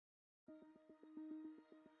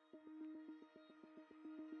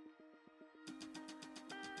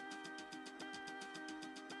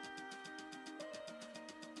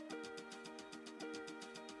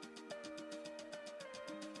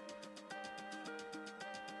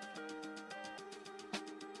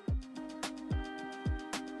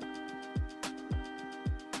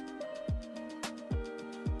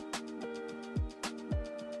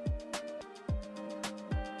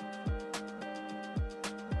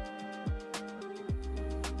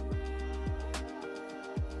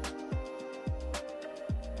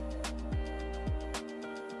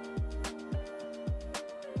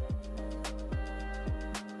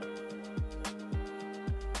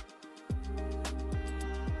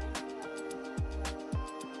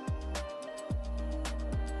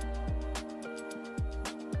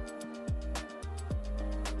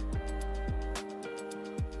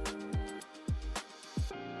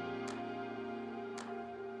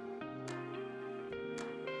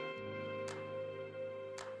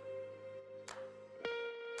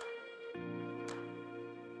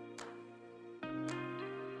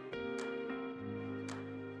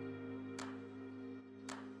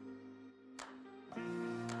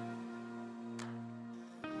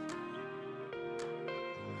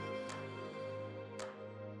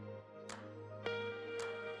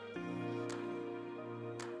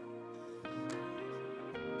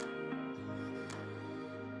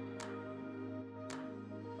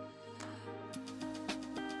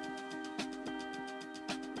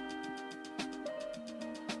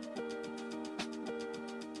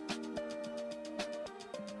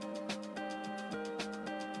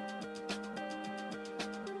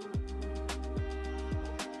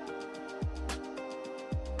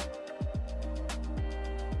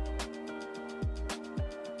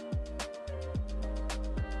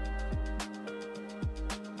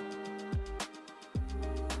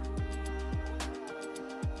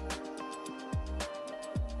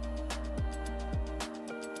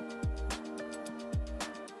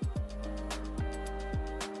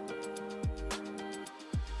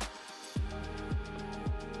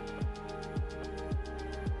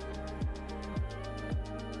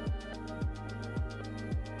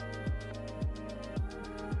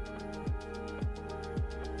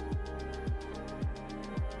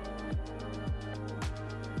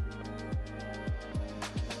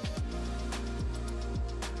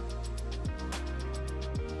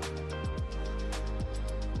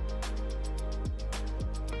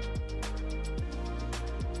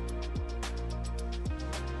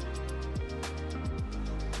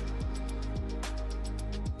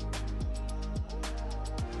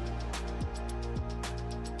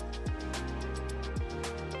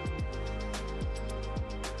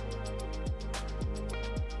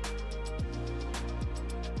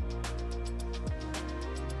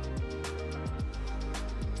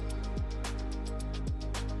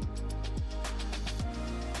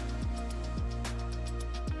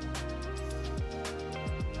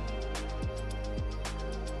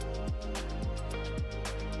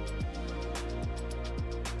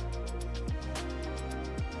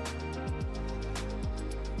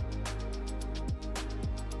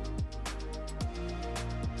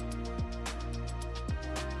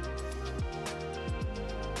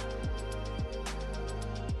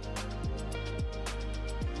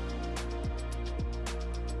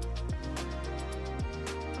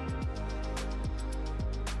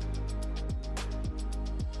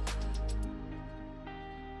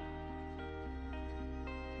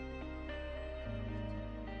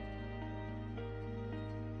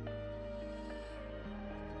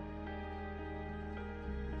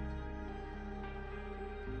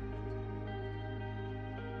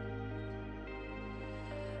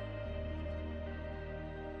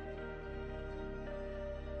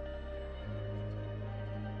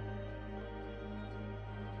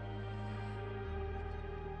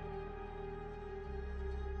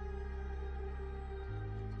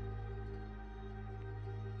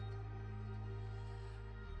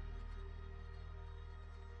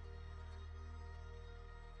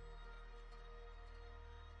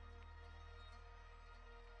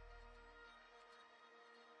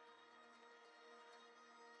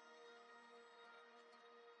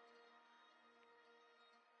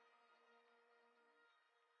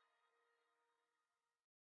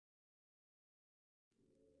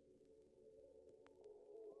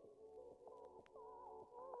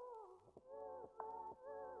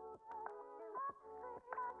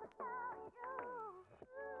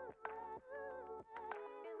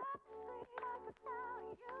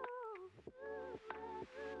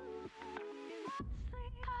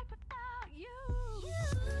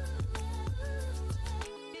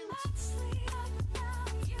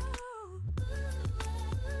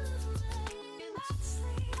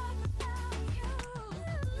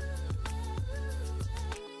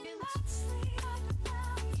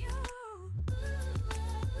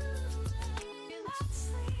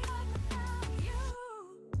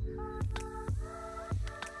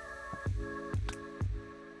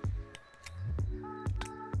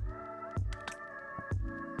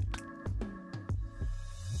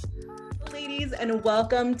Ladies, and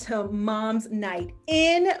welcome to Mom's Night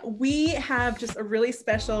In. We have just a really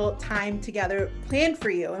special time together planned for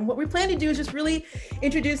you. And what we plan to do is just really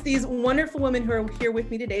introduce these wonderful women who are here with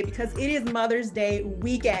me today because it is Mother's Day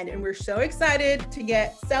weekend. And we're so excited to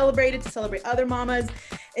get celebrated, to celebrate other mamas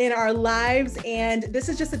in our lives. And this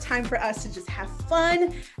is just a time for us to just have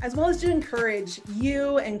fun, as well as to encourage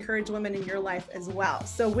you, encourage women in your life as well.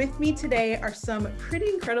 So with me today are some pretty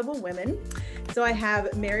incredible women. So I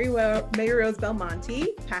have Maryrose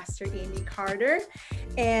Belmonte, Pastor Amy Carter,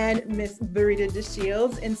 and Miss Baritta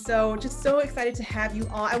DeShields. And so just so excited to have you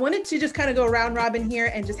all. I wanted to just kind of go round robin here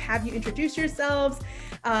and just have you introduce yourselves.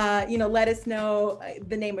 Let us know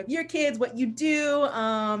the name of your kids, what you do,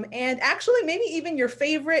 and actually maybe even your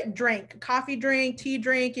favorite drink, coffee drink, tea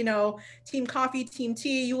drink, team coffee, team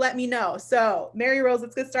tea, you let me know. So Maryrose,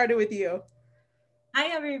 let's get started with you. Hi,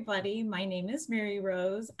 everybody. My name is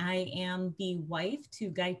Maryrose. I am the wife to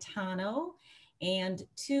Gaetano and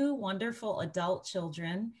two wonderful adult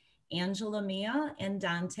children, Angela Mia and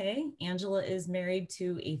Dante. Angela is married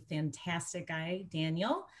to a fantastic guy,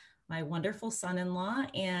 Daniel, my wonderful son-in-law,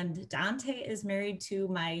 and Dante is married to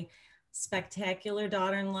my spectacular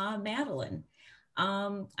daughter-in-law, Madeline.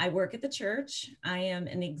 I work at the church. I am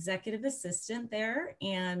an executive assistant there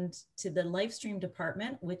and to the live stream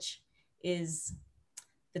department, which is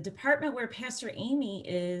the department where Pastor Amy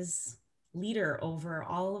is leader over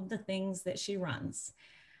all of the things that she runs.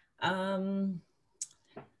 Let's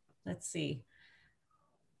see.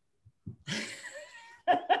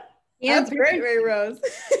 That's great, Maryrose.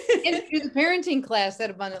 And through the parenting class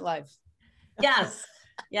at Abundant Life.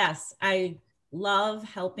 Yes. I love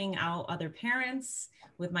helping out other parents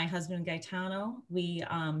with my husband, Gaetano. We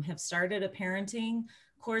have started a parenting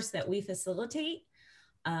course that we facilitate.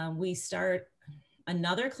 We start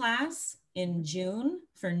another class in June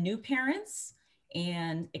for new parents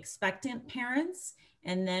and expectant parents.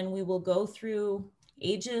 And then we will go through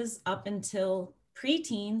ages up until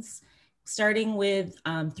preteens, starting with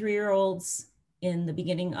 3-year-olds in the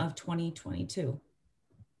beginning of 2022.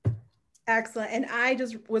 Excellent. And I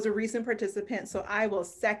just was a recent participant, so I will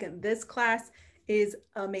second. This class is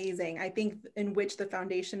amazing. I think in which the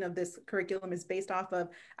foundation of this curriculum is based off of.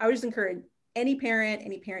 I would just encourage any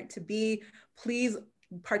parent to be, please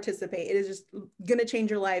participate. It is just going to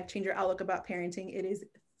change your life, change your outlook about parenting. It is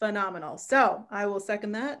phenomenal. So I will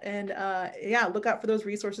second that. And look out for those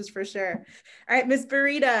resources for sure. All right, Miss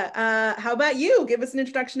Baritta, how about you? Give us an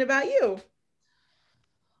introduction about you.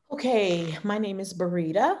 Okay, my name is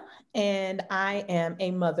Baritta, and I am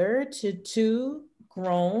a mother to 2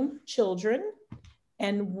 grown children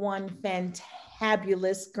and 1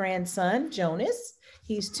 fantabulous grandson, Jonas.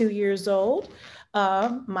 He's 2 years old.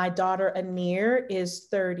 My daughter, Anir, is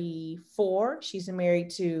 34. She's married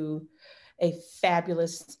to a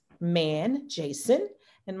fabulous man, Jason.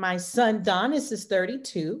 And my son, Donis, is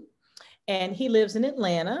 32, and he lives in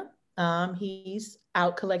Atlanta. He's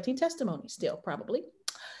out collecting testimony still, probably.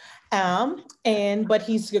 But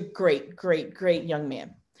he's a great young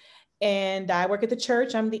man. And I work at the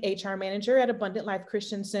church. I'm the HR manager at Abundant Life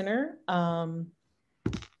Christian Center.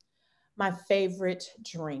 My favorite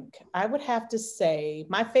drink, I would have to say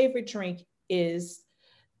my favorite drink is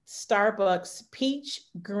Starbucks peach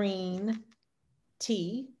green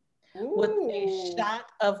tea with a shot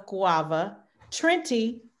of guava,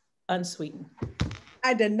 Trenti unsweetened.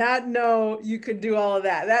 I did not know you could do all of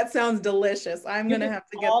that. That sounds delicious. I'm going to have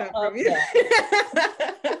to get that from you.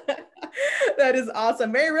 That is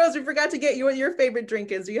awesome. Maryrose, we forgot to get you what your favorite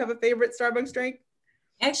drink is. Do you have a favorite Starbucks drink?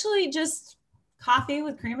 Actually, just coffee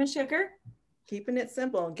with cream and sugar. Keeping it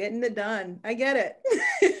simple, getting it done. I get it.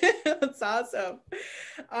 That's awesome.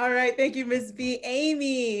 All right. Thank you, Miss B.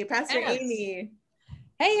 Amy, Pastor Amy.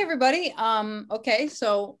 Hey, everybody. Okay,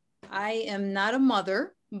 so I am not a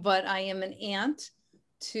mother, but I am an aunt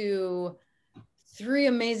to 3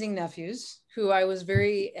 amazing nephews who I was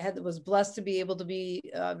blessed to be able to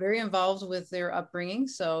be very involved with their upbringing.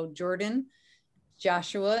 So Jordan,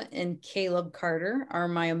 Joshua and Caleb Carter are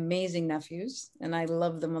my amazing nephews, and I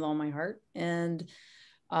love them with all my heart. And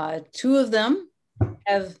two of them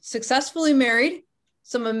have successfully married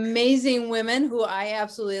some amazing women who I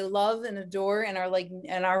absolutely love and adore and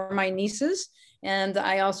are my nieces. And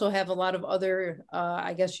I also have a lot of other,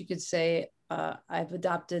 I guess you could say, I've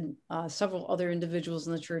adopted several other individuals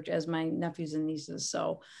in the church as my nephews and nieces.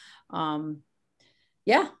 So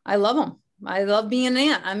yeah, I love them. I love being an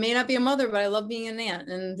aunt. I may not be a mother, but I love being an aunt,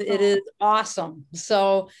 and it is awesome.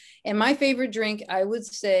 So, and my favorite drink, I would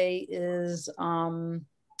say, is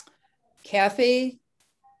Cafe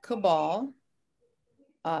Cabal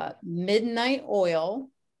Midnight Oil,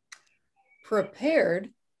 prepared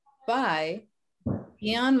by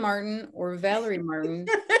Dion Martin or Valerie Martin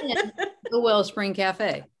in the Wellspring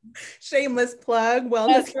Cafe. Shameless plug,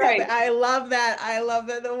 wellness. That's right. Cafe. I love that.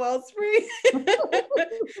 The Wellspring.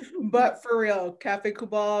 But for real, Cafe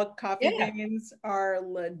Kubal coffee beans are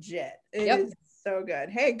legit. It is so good.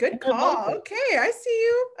 Hey, good call. Okay, I see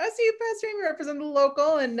you, Pastor Amy, represent the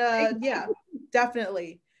local, and yeah,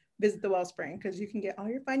 definitely visit the Wellspring because you can get all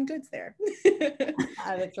your fine goods there.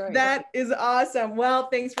 That's right. That is awesome. Well,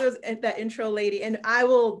 thanks for that intro, lady. And I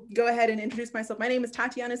will go ahead and introduce myself. My name is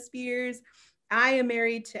Tatiana Spears. I am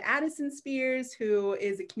married to Addison Spears, who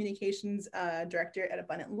is a communications director at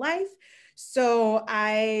Abundant Life. So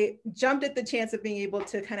I jumped at the chance of being able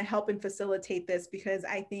to kind of help and facilitate this because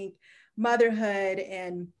I think motherhood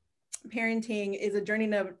and parenting is a journey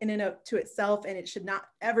in and of to itself, and it should not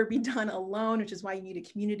ever be done alone, which is why you need a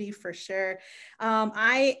community for sure.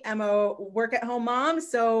 I am a work-at-home mom,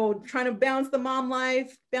 so trying to balance the mom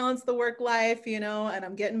life, balance the work life, and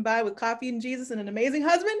I'm getting by with coffee and Jesus and an amazing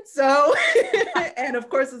husband. So, and of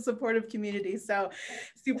course, a supportive community. So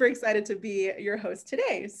super excited to be your host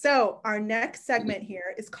today. So our next segment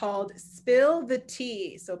here is called Spill the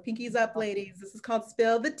Tea. So pinkies up, ladies. This is called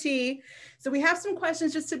Spill the Tea. So we have some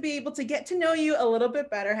questions just to be able to get to know you a little bit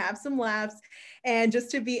better, have some laughs, and just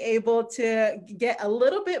to be able to get a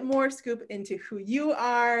little bit more scoop into who you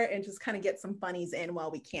are and just kind of get some funnies in while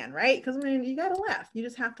we can, right? Because you got to laugh. You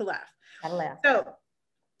just have to laugh. Gotta laugh. So,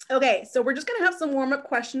 okay, so we're just going to have some warm-up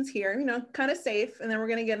questions here, kind of safe, and then we're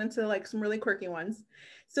going to get into like some really quirky ones.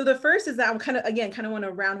 So the first is that I'm kind of want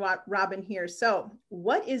to round robin here. So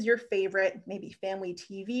what is your favorite maybe family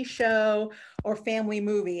TV show or family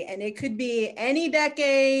movie? And it could be any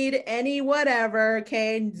decade, any whatever,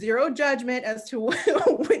 okay? Zero judgment as to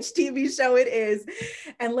which TV show it is,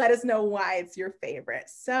 and let us know why it's your favorite.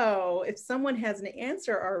 So if someone has an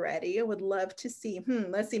answer already, I would love to see.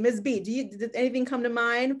 Let's see, Ms. B, did anything come to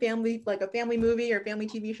mind? Family, like a family movie or family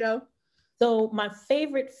TV show? So my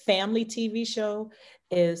favorite family TV show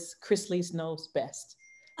is Chrisley's Knows Best.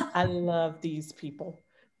 I love these people.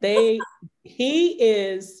 He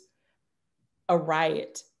is a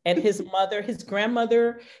riot. And his mother lives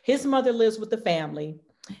with the family.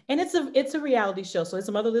 And it's a reality show. So his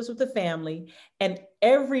mother lives with the family, and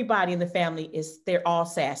everybody in the family they're all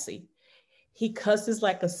sassy. He cusses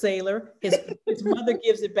like a sailor. His mother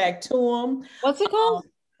gives it back to him. What's it called?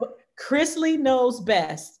 Chrisley Knows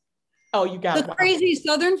Best. Oh, you got the crazy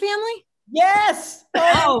Southern family? Yes.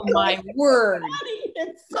 Oh my word.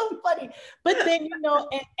 It's so funny. But then,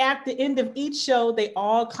 at the end of each show, they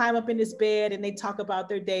all climb up in this bed and they talk about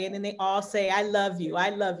their day. And then they all say, I love you. I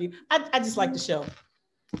love you. I just like the show.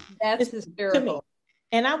 That's hysterical.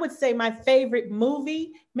 And I would say my favorite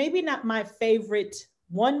movie, maybe not my favorite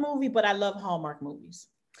one movie, but I love Hallmark movies.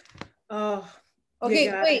 Oh,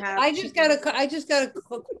 okay. Wait, I just gotta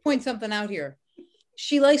point something out here.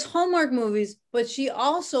 She likes Hallmark movies, but she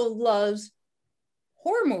also loves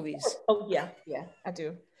horror movies. Oh yeah, I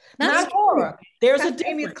do. Not horror. There's a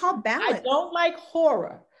difference. It's called balance. I don't like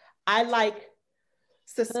horror. I like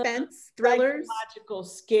suspense, thrillers, psychological,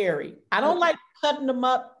 scary. I don't like cutting them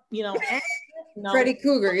up. No. Freddy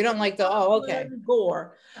Krueger. You don't like the okay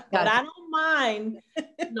gore, but I don't mind.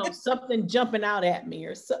 Something jumping out at me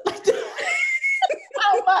or something.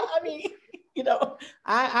 I mean.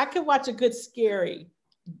 I could watch a good scary.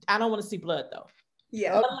 I don't want to see blood though.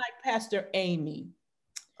 Yeah. Unlike Pastor Amy.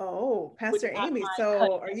 Oh, Pastor Amy.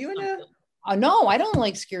 So are you in a? No, I don't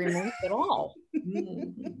like scary movies at all.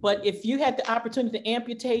 But if you had the opportunity to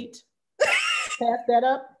amputate, pass that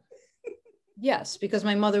up. Yes, because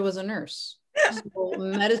my mother was a nurse. So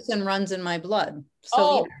medicine runs in my blood.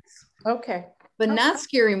 So yes. Okay. But not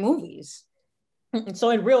scary movies.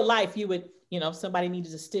 So in real life, you would, if somebody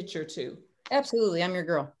needed a stitch or two. Absolutely. I'm your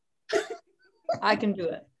girl. I can do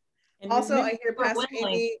it. And also, I hear Pastor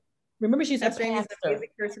Amy Remember, she's Pastor a Amy's an pastor. amazing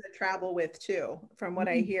person to travel with too, from what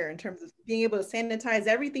I hear, in terms of being able to sanitize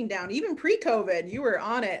everything down. Even pre-COVID, you were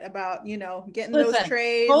on it about, getting those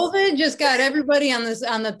trays. COVID just got everybody on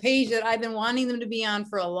the page that I've been wanting them to be on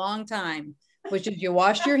for a long time, which is you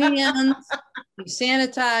wash your hands, you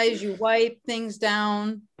sanitize, you wipe things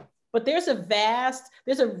down. But there's a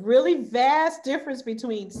really vast difference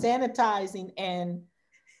between sanitizing and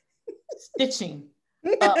stitching.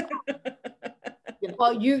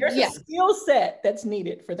 Well, there's a skill set that's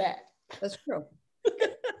needed for that. That's true.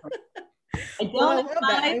 I don't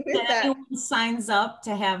advise that anyone signs up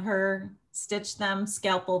to have her stitch them,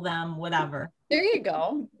 scalpel them, whatever. There you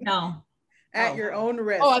go. No. At your own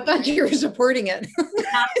risk. Oh, I thought you were supporting it.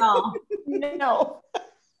 Not at all. No.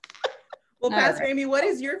 Well, Pastor Amy, what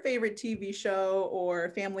is your favorite TV show or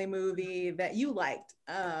family movie that you liked,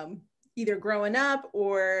 either growing up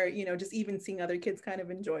or, just even seeing other kids kind of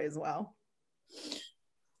enjoy as well?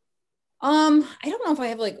 I don't know if I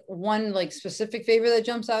have like one like specific favorite that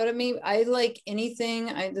jumps out at me. I like anything.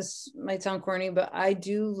 This might sound corny, but I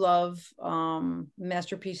do love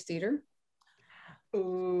Masterpiece Theater.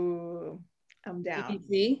 Ooh, I'm down.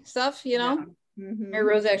 ABC stuff,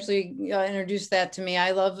 Maryrose actually introduced that to me.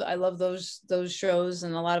 I love those shows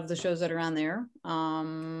and a lot of the shows that are on there.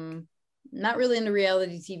 Not really into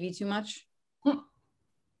reality TV too much.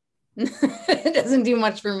 It doesn't do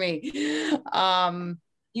much for me.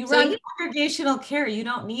 You run congregational care. You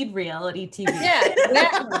don't need reality TV. Yeah,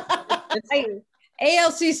 exactly.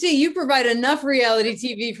 ALCC, you provide enough reality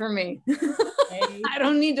TV for me. I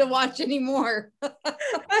don't need to watch anymore.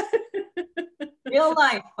 Real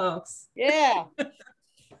life, folks. Yeah.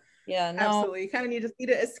 Yeah, no. Absolutely. You kind of need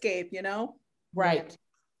to escape, Right.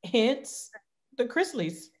 Hence the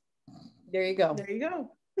Chrisleys. There you go. There you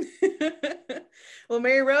go. Well,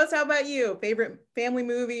 Maryrose, how about you? Favorite family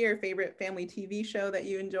movie or favorite family TV show that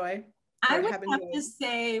you enjoy? I would have to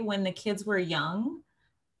say, when the kids were young,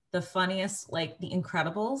 the funniest, like The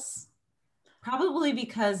Incredibles, probably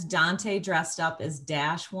because Dante dressed up as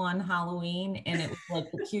Dash one Halloween and it was like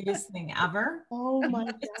the cutest thing ever. Oh my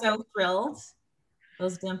God. So thrilled.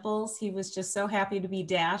 Those dimples. He was just so happy to be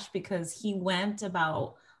Dash because he went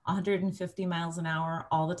about 150 miles an hour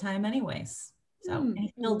all the time anyways. So and he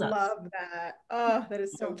still does. Love that. Oh, that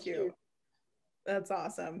is so cute. That's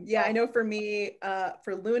awesome. Yeah, I know for me,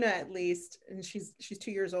 for Luna at least, and she's 2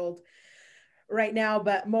 years old right now,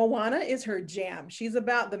 but Moana is her jam. She's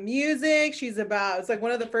about the music. It's like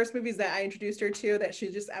one of the first movies that I introduced her to that she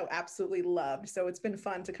just absolutely loved. So it's been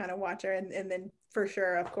fun to kind of watch her. And then for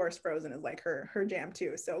sure, of course, Frozen is like her jam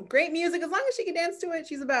too. So great music. As long as she can dance to it,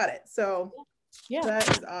 she's about it. So yeah,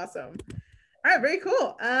 that is awesome. All right, very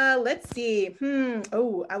cool. Let's see.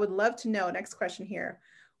 Oh, I would love to know, next question here.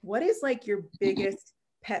 What is like your biggest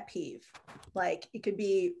pet peeve? Like it could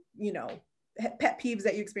be, pet peeves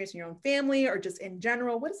that you experience in your own family or just in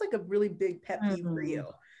general. What is like a really big pet peeve for you?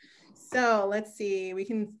 So let's see. We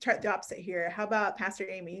can try the opposite here. How about Pastor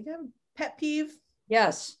Amy? You have a pet peeve?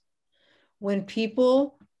 Yes. When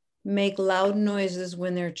people make loud noises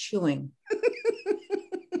when they're chewing.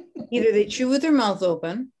 Either they chew with their mouth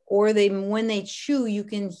open, or when they chew, you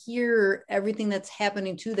can hear everything that's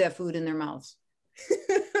happening to that food in their mouths.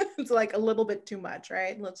 It's like a little bit too much,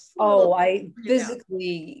 right? I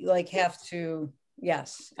physically like have to,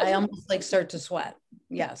 yes. I almost like start to sweat.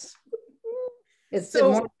 Yes. It's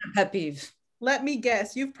more than a pet peeve. Let me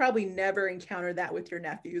guess, you've probably never encountered that with your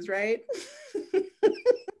nephews, right?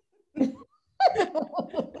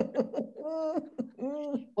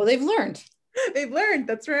 Well, they've learned. They've learned,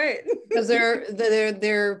 that's right. Because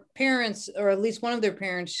their parents, or at least one of their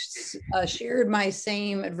parents, shared my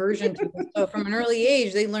same aversion to them. So from an early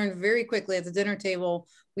age, they learned very quickly at the dinner table,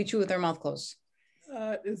 we chew with our mouth closed.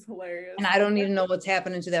 That is hilarious. And I don't need to know what's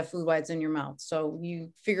happening to that food while it's in your mouth. So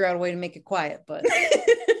you figure out a way to make it quiet, but. Yes.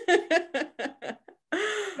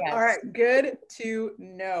 All right, good to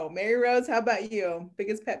know. Maryrose, how about you?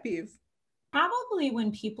 Biggest pet peeve? Probably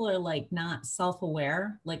when people are like not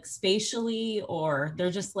self-aware, like spatially, or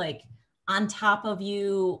they're just like on top of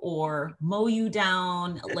you or mow you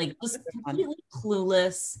down, like just completely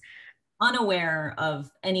clueless, unaware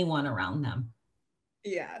of anyone around them.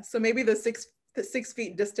 Yeah. So maybe the 6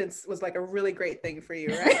 feet distance was like a really great thing for you,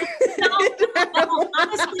 right? No,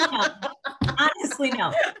 honestly,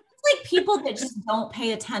 no. It's like people that just don't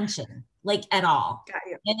pay attention, like at all,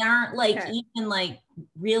 and aren't like even like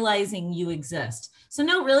realizing you exist. So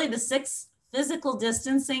no, really, the 6 physical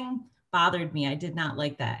distancing bothered me. I did not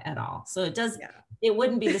like that at all. So it does. Yeah. It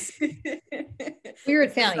wouldn't be the same. We're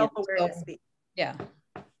Italian. So, yeah.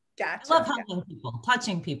 Gotcha. I love hugging people,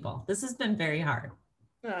 touching people. This has been very hard.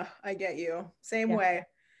 I get you. Same way.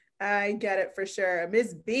 I get it for sure.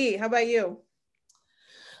 Ms. B, how about you?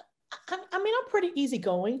 I mean, I'm pretty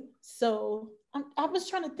easygoing. So I was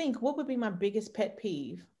trying to think what would be my biggest pet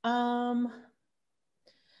peeve.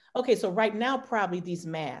 Okay, so right now, probably these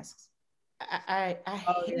masks. I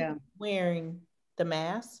hate wearing the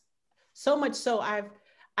mask. So much so I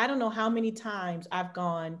don't know how many times I've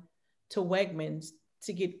gone to Wegmans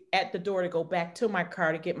to get at the door to go back to my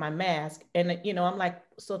car to get my mask. And I'm like,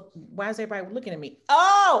 so why is everybody looking at me?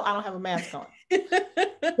 Oh, I don't have a mask on.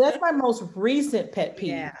 That's my most recent pet peeve.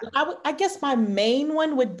 Yeah. I guess my main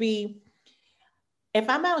one would be if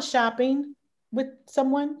I'm out shopping with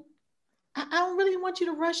someone, I don't really want you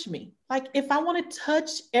to rush me. Like if I want to touch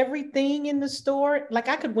everything in the store, like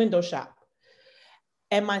I could window shop.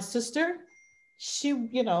 And my sister, she,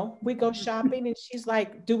 we go shopping and she's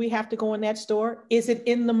like, do we have to go in that store? Is it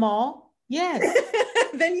in the mall? Yes.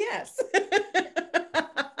 Then yes.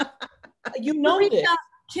 This.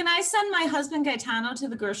 Can I send my husband Gaetano to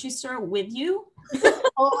the grocery store with you?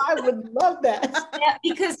 Oh, I would love that. Yeah,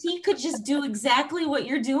 because he could just do exactly what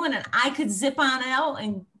you're doing and I could zip on out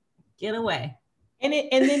and get away. And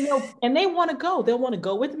then they want to go. They'll want to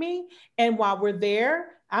go with me. And while we're there,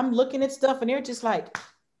 I'm looking at stuff and they're just like,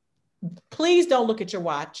 please don't look at your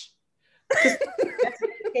watch. That's an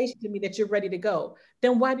indication to me that you're ready to go.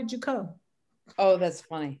 Then why did you come? Oh, that's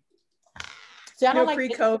funny. So I don't like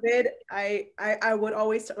pre-COVID, I would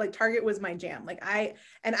always like Target was my jam. Like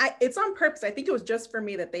it's on purpose. I think it was just for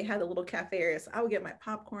me that they had a little cafe area. So I would get my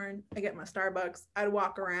popcorn, I get my Starbucks, I'd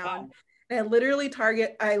walk around. Wow. And I literally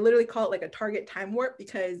call it like a Target time warp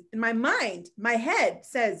because in my mind, my head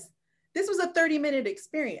says this was a 30-minute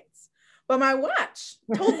experience. But my watch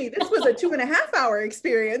told me this was a 2.5-hour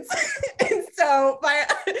experience. And so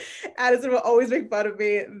Addison would always make fun of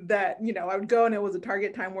me that, I would go and it was a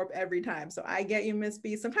Target time warp every time. So I get you, Miss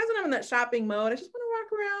B. Sometimes when I'm in that shopping mode, I just want to walk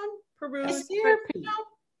around, peruse. Therapy.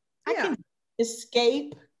 I can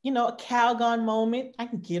escape, a Calgon moment. I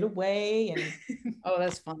can get away. And oh,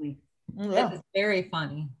 that's funny. Yeah. That is very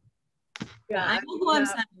funny. Yeah, I know who I'm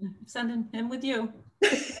sending him with you.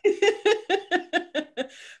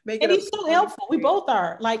 And he's so helpful. We both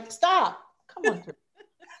are like, stop. Come on.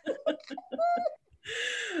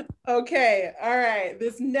 Okay. All right.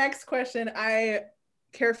 This next question I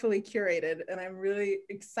carefully curated and I'm really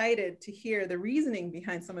excited to hear the reasoning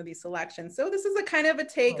behind some of these selections. So this is a kind of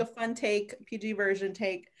a fun take, PG version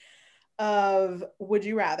take of Would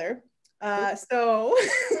You Rather? So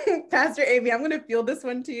Pastor Amy, I'm going to field this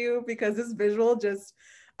one to you because this visual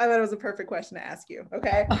I thought it was a perfect question to ask you.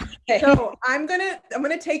 Okay. So I'm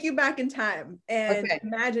gonna take you back in time and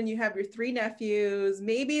imagine you have your 3 nephews.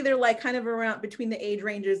 Maybe they're like kind of around between the age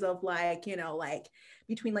ranges of like, like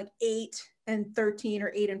between like 8 and 13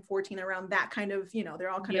 or 8 and 14, around that kind of, they're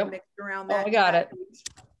all kind of mixed around that. Oh, I got it.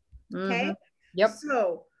 Okay. Mm-hmm. Yep.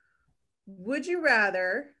 So would you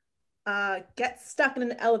rather get stuck in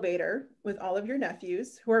an elevator with all of your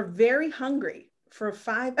nephews who are very hungry for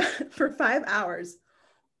 5 hours,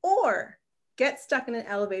 or get stuck in an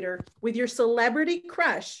elevator with your celebrity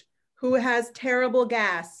crush who has terrible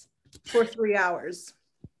gas for 3 hours?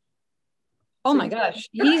 Oh my gosh.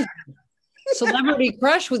 He's celebrity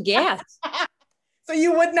crush with gas. So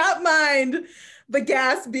you would not mind the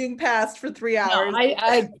gas being passed for 3 hours? No,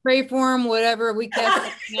 I pray for him, whatever. We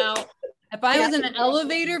cast it out. If I was in an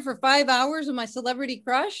elevator for 5 hours with my celebrity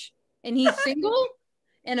crush and he's single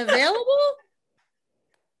and available,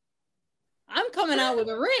 I'm coming out with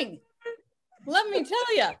a ring. Let me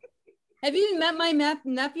tell you. Have you met my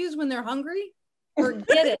nephews when they're hungry?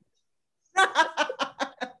 Forget it.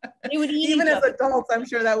 They would eat even as adults. I'm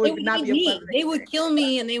sure that would not be a fun thing. They would kill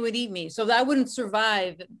me and they would eat me. So I wouldn't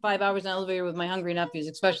survive 5 hours in an elevator with my hungry nephews,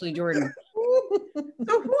 especially Jordan.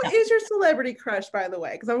 So who is your celebrity crush, by the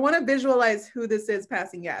way? Because I want to visualize who this is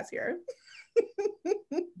passing gas here.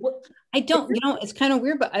 I don't, it's kind of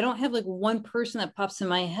weird, but I don't have like one person that pops in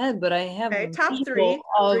my head, but I have top 3.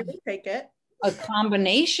 Take it. A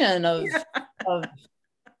combination of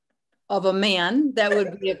a man that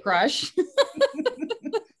would be a crush.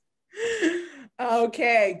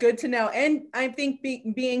 Okay, good to know. And I think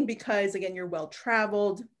being because again, you're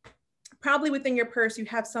well-traveled, probably within your purse, you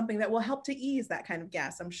have something that will help to ease that kind of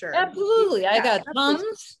gas, I'm sure. Absolutely. I got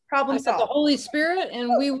tons. Problem solved. The Holy Spirit,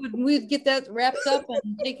 and we'd get that wrapped up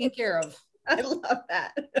and taken care of. I love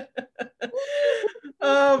that.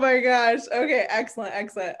 Oh my gosh. Okay, excellent.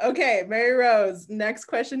 Okay, Maryrose, next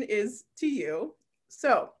question is to you.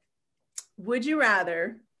 So, would you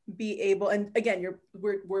rather be able, and again,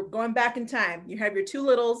 we're going back in time. You have your 2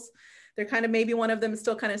 littles. They're kind of, maybe one of them is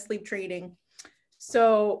still kind of sleep training.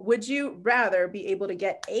 So would you rather be able to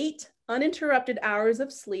get 8 uninterrupted hours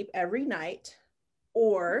of sleep every night,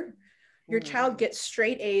 or your child gets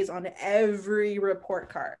straight A's on every report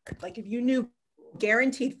card. Like if you knew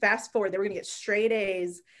guaranteed fast forward, they were going to get straight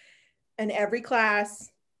A's in every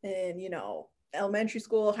class in, you know, elementary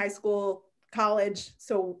school, high school, college.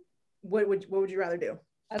 So what would you rather do?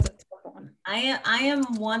 That's a tough one. I am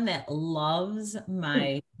one that loves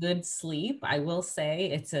my good sleep. I will say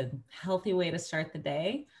it's a healthy way to start the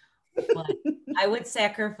day, but I would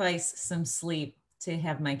sacrifice some sleep to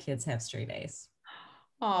have my kids have straight A's.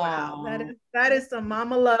 Wow, that is some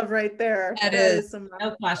mama love right there. That is some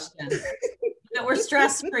no question. That we're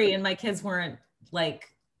stress free and my kids weren't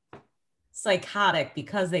like psychotic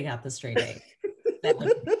because they got the straight A's.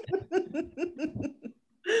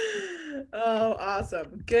 Oh,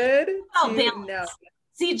 awesome. Good to know.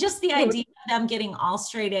 See, just the idea of them getting all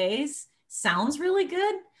straight A's sounds really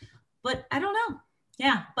good, but I don't know.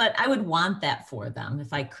 Yeah, but I would want that for them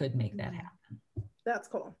if I could make that happen. That's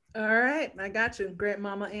cool. All right, I got you. Great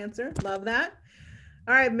mama answer. Love that.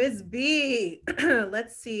 All right, Ms. B.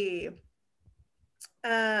 Let's see.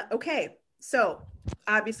 Okay, so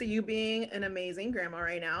obviously you being an amazing grandma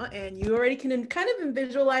right now, and you already can kind of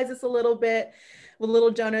visualize this a little bit with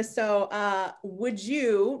little Jonas. So would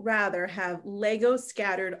you rather have Legos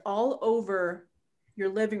scattered all over your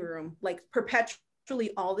living room, like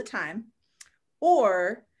perpetually all the time,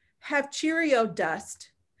 or have Cheerio dust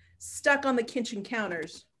stuck on the kitchen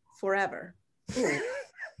counters forever?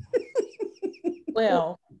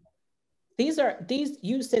 Well, you said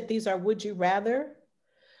these are would you rather?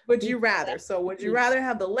 Would you rather? So would you rather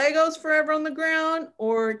have the Legos forever on the ground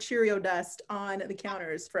or Cheerio dust on the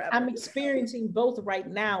counters forever? I'm experiencing both right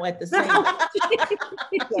now at the same time.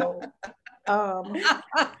 So,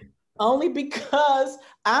 only because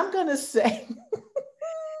I'm gonna say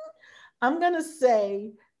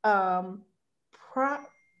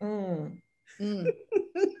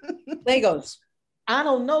Legos. I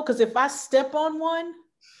don't know, because if I step on one,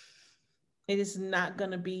 it is not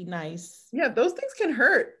gonna be nice. Yeah, those things can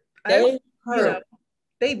hurt. They hurt. You know,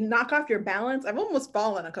 they knock off your balance. I've almost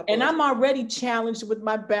fallen a couple. And I'm already challenged with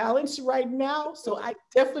my balance right now, so I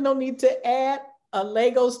definitely don't need to add a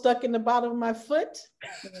Lego stuck in the bottom of my foot.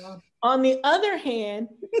 Yeah. On the other hand,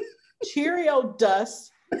 Cheerio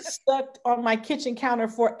dust stuck on my kitchen counter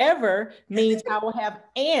forever means I will have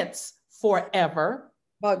ants forever.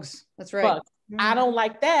 Bugs. That's right. Bugs. I don't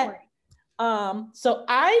like that. So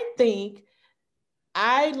I think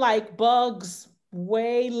I like bugs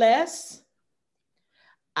way less.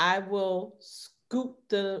 I'll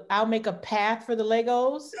make a path for the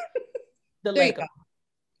Legos. The Lego.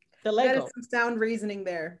 That is some sound reasoning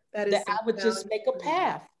there. I would just make a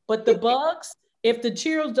path. But the bugs, if the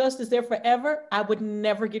Cheerio dust is there forever, I would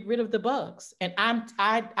never get rid of the bugs. And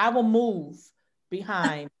I will move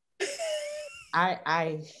behind.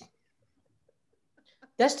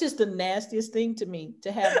 That's just the nastiest thing to me,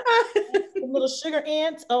 to have little sugar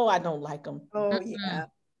ants. Oh, I don't like them. Oh, yeah.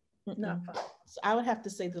 No. So I would have to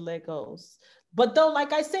say the Legos. But though,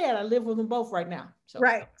 like I said, I live with them both right now. So.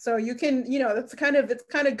 Right. So you can, it's kind of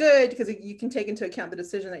good because you can take into account the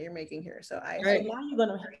decision that you're making here. So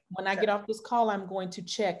now when I get off this call, I'm going to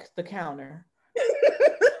check the counter.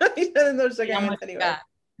 No sugar ants anyway.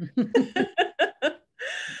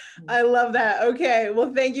 I love that. Okay.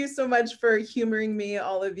 Well, thank you so much for humoring me,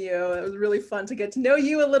 all of you. It was really fun to get to know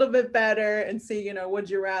you a little bit better and see, would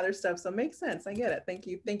you rather stuff. So it makes sense. I get it. Thank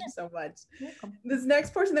you. Thank you so much. This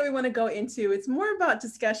next portion that we want to go into, it's more about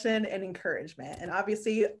discussion and encouragement. And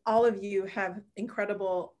obviously all of you have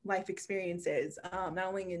incredible life experiences, not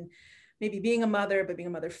only in maybe being a mother, but being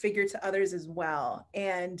a mother figure to others as well.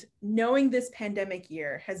 And knowing this pandemic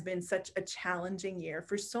year has been such a challenging year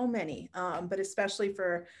for so many, but especially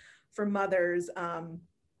for mothers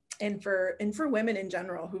and for women in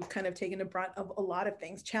general who've kind of taken the brunt of a lot of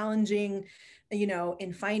things, challenging,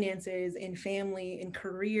 in finances, in family, in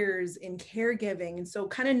careers, in caregiving. And so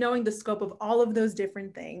kind of knowing the scope of all of those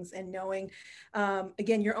different things and knowing,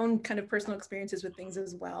 again, your own kind of personal experiences with things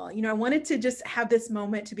as well. I wanted to just have this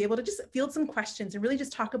moment to be able to just field some questions and really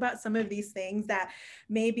just talk about some of these things that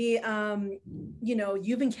maybe,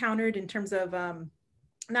 you've encountered in terms of,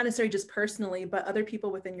 not necessarily just personally, but other people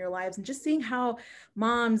within your lives, and just seeing how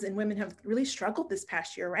moms and women have really struggled this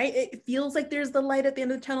past year, right? It feels like there's the light at the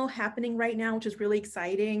end of the tunnel happening right now, which is really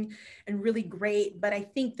exciting and really great. But I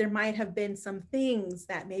think there might have been some things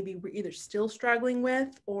that maybe we're either still struggling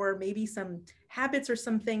with, or maybe some habits or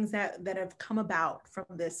some things that have come about from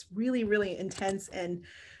this really, really intense and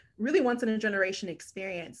really once in a generation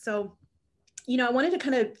experience. So, I wanted to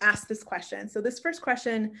kind of ask this question. So this first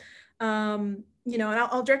question, and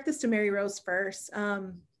I'll direct this to Maryrose first.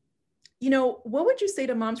 what would you say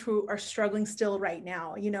to moms who are struggling still right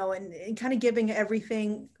now, and kind of giving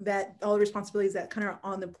everything that all the responsibilities that kind of are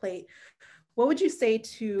on the plate? What would you say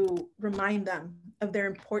to remind them of their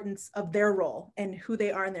importance of their role and who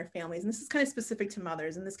they are in their families? And this is kind of specific to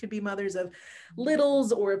mothers, and this could be mothers of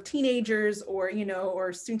littles or of teenagers or,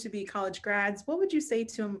 or soon to be college grads. What would you say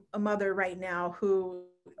to a mother right now who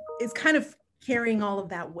is kind of carrying all of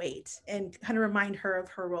that weight, and kind of remind her of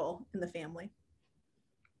her role in the family?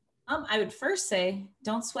 I would first say,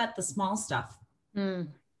 don't sweat the small stuff. Mm.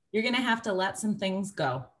 You're going to have to let some things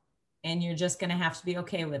go, and you're just going to have to be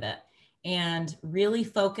okay with it, and really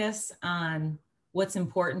focus on what's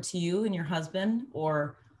important to you and your husband,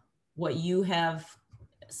 or what you have.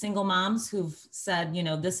 Single moms who've said,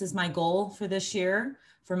 this is my goal for this year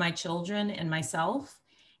for my children and myself,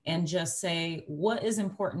 and just say, what is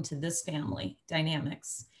important to this family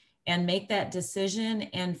dynamics, and make that decision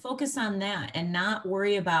and focus on that, and not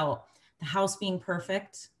worry about the house being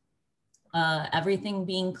perfect, everything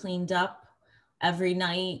being cleaned up every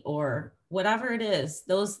night, or whatever it is.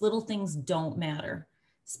 Those little things don't matter.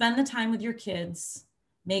 Spend the time with your kids.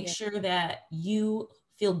 Make sure that you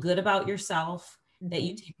feel good about yourself, that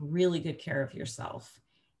you take really good care of yourself,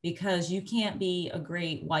 because you can't be a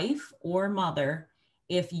great wife or mother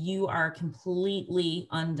if you are completely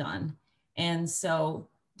undone. And so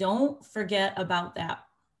don't forget about that,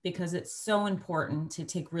 because it's so important to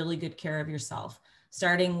take really good care of yourself,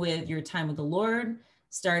 starting with your time with the Lord,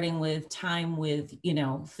 starting with time with,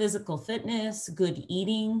 physical fitness, good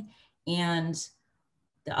eating, and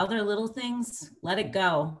the other little things, let it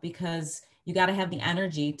go, because you got to have the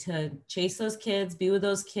energy to chase those kids, be with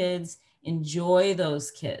those kids, enjoy those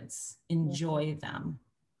kids, enjoy them.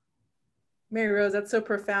 Maryrose, that's so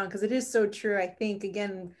profound, because it is so true. I think,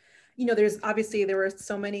 again, there were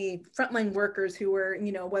so many frontline workers who were,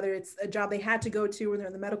 whether it's a job they had to go to, or they're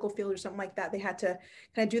in the medical field or something like that, they had to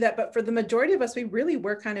kind of do that. But for the majority of us, we really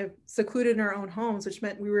were kind of secluded in our own homes, which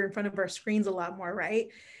meant we were in front of our screens a lot more, right?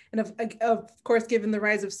 And of course, given the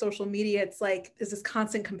rise of social media, it's like, there's this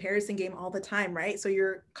constant comparison game all the time, right? So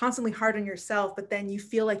you're constantly hard on yourself, but then you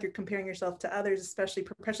feel like you're comparing yourself to others, especially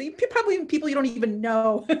professionally, probably even people you don't even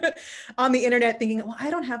know on the internet, thinking, well, I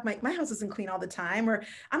don't have my house isn't clean all the time, or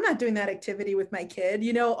I'm not doing that activity with my kid,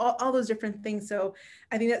 all those different things. So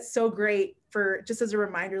I think that's so great, for just as a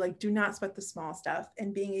reminder, like, do not sweat the small stuff,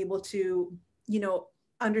 and being able to,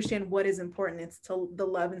 understand what is important. It's to the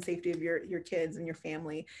love and safety of your kids and your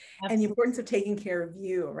family. Absolutely. And the importance of taking care of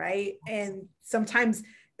you, right? And sometimes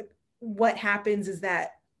what happens is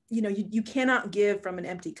that, you cannot give from an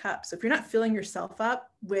empty cup. So if you're not filling yourself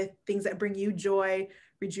up with things that bring you joy,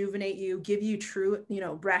 rejuvenate you, give you true,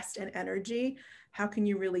 rest and energy, how can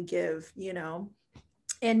you really give,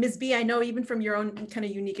 And Ms. B, I know even from your own kind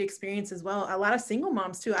of unique experience as well, a lot of single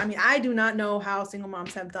moms too. I mean, I do not know how single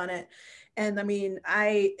moms have done it. And I mean,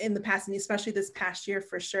 in the past, and especially this past year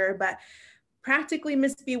for sure, but practically,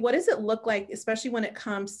 Ms. B, what does it look like, especially when it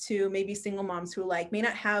comes to maybe single moms who may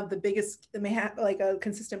not have may have like a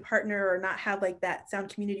consistent partner, or not have like that sound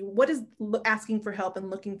community? What does asking for help and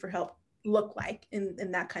looking for help look like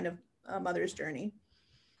in that kind of mother's journey?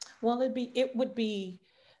 Well, it would be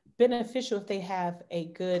beneficial if they have a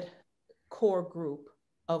good core group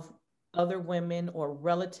of other women or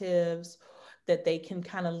relatives that they can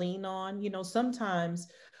kind of lean on. Sometimes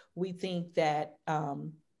we think that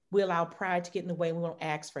we allow pride to get in the way and we won't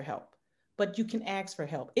ask for help, but you can ask for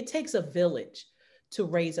help. It takes a village to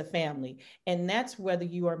raise a family, and that's whether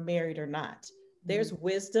you are married or not. There's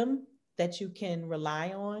wisdom that you can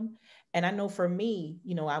rely on. And I know for me,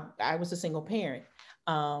 I was a single parent.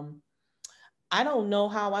 I don't know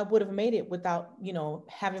how I would have made it without,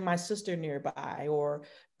 having my sister nearby, or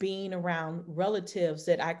being around relatives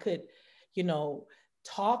that I could,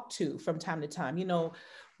 talk to from time to time.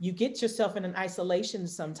 You get yourself in an isolation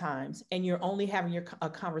sometimes, and you're only having a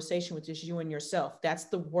conversation with just you and yourself. That's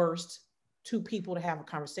the worst two people to have a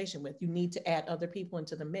conversation with. You need to add other people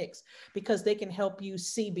into the mix, because they can help you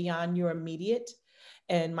see beyond your immediate.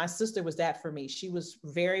 And my sister was that for me. She was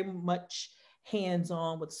very much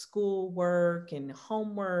hands-on with schoolwork and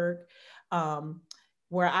homework,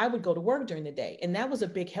 where I would go to work during the day. And that was a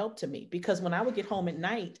big help to me, because when I would get home at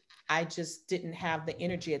night, I just didn't have the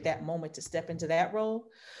energy at that moment to step into that role.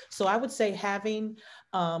 So I would say having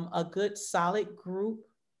a good solid group,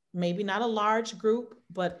 maybe not a large group,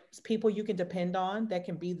 but people you can depend on that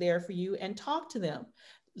can be there for you, and talk to them,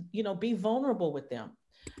 be vulnerable with them.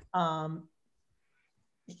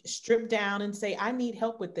 Strip down and say, I need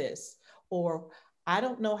help with this, or I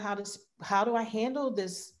don't know how do I handle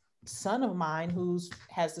this son of mine who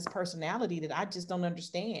has this personality that I just don't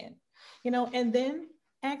understand, and then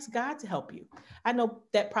ask God to help you. I know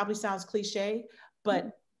that probably sounds cliche,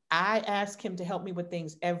 but I ask him to help me with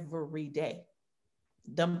things every day.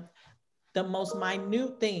 The most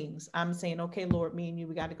minute things, I'm saying, okay, Lord, me and you,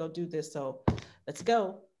 we got to go do this. So let's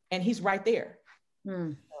go. And he's right there.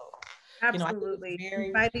 Hmm. Absolutely. Very,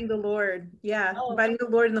 Inviting the Lord. Yeah. Inviting the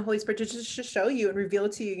Lord and the Holy Spirit to just to show you and reveal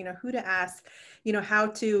to you, who to ask, how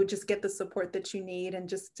to just get the support that you need, and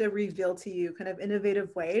just to reveal to you kind of innovative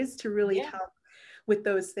ways to really help with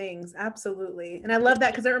those things. Absolutely. And I love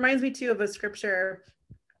that, because it reminds me too of a scripture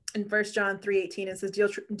in 1 John 3:18. It says,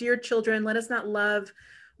 dear children, let us not love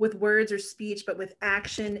with words or speech, but with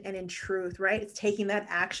action and in truth, right? It's taking that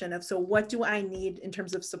action of, so what do I need in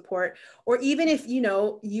terms of support? Or even if,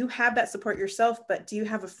 you have that support yourself, but do you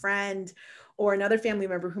have a friend or another family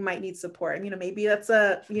member who might need support? And, maybe that's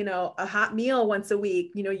a hot meal once a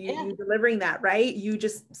week, you delivering that, right? You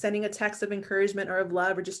just sending a text of encouragement or of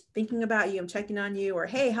love, or just thinking about you, I'm checking on you, or,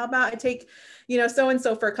 hey, how about I take,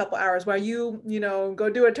 so-and-so for a couple hours while you, go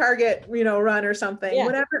do a Target, run or something,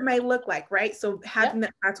 whatever it might look like, right? So having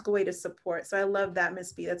that practical way to support. So I love that,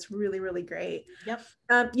 Miss B. That's really, really great. Yep.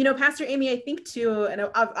 Pastor Amy, I think too, and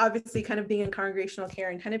obviously kind of being in congregational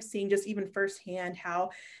care and kind of seeing just even firsthand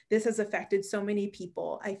how this has affected so many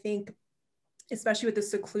people. I think, especially with the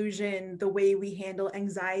seclusion, the way we handle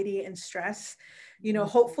anxiety and stress,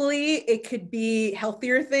 hopefully it could be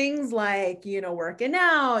healthier things like, working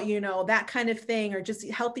out, that kind of thing, or just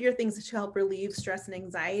healthier things to help relieve stress and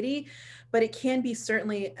anxiety. But it can be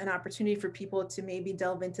certainly an opportunity for people to maybe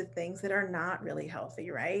delve into things that are not really healthy,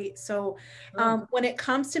 right? So when it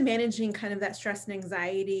comes to managing kind of that stress and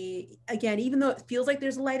anxiety, again, even though it feels like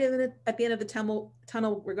there's a light at the end of the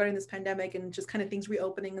tunnel regarding this pandemic and just kind of things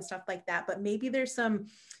reopening and stuff like that, but maybe there's some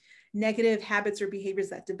negative habits or behaviors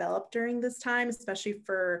that develop during this time, especially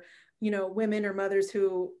for women or mothers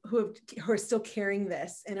who are still carrying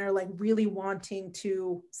this and are like really wanting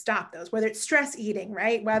to stop those, whether it's stress eating,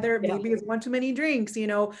 right? Whether maybe it's one too many drinks,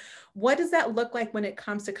 what does that look like when it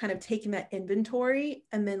comes to kind of taking that inventory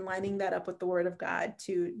and then lining that up with the Word of God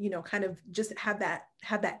to, kind of just have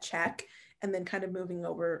that check, and then kind of moving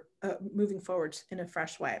forward in a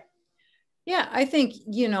fresh way? Yeah, I think,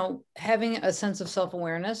 having a sense of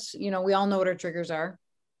self-awareness, we all know what our triggers are,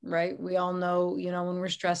 right? We all know, when we're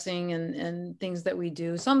stressing and things that we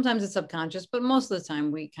do, sometimes it's subconscious, but most of the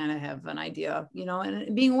time we kind of have an idea,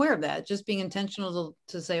 and being aware of that, just being intentional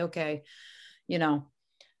to say, okay,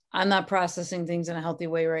 I'm not processing things in a healthy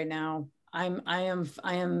way right now. I am,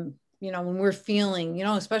 when we're feeling,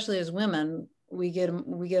 especially as women, we get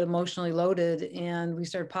emotionally loaded and we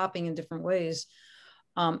start popping in different ways.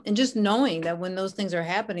 And just knowing that when those things are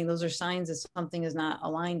happening, those are signs that something is not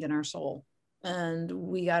aligned in our soul. And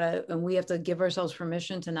we have to give ourselves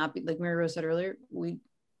permission to not be, like Maryrose said earlier, we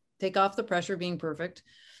take off the pressure of being perfect.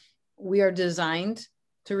 We are designed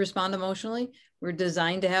to respond emotionally. We're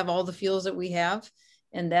designed to have all the feels that we have.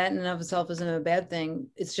 And that in and of itself isn't a bad thing.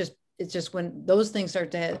 It's just when those things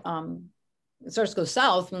start to, it starts to go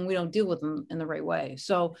south when we don't deal with them in the right way.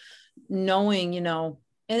 So knowing,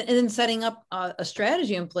 and then setting up a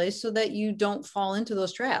strategy in place so that you don't fall into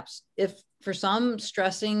those traps. If for some,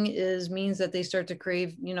 stressing means that they start to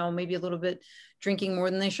crave, maybe a little bit drinking more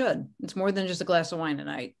than they should. It's more than just a glass of wine a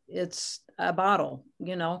night. It's a bottle,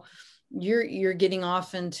 you're getting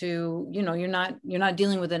off into, you're not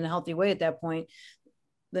dealing with it in a healthy way at that point.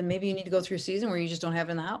 Then maybe you need to go through a season where you just don't have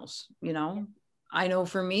it in the house. I know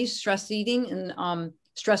for me, stress eating and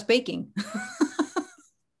stress baking.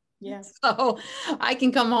 Yes. So I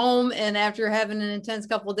can come home and after having an intense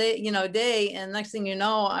couple of day, and next thing you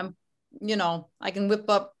know, I can whip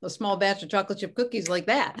up a small batch of chocolate chip cookies like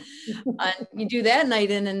that. And you do that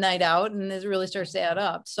night in and night out, and it really starts to add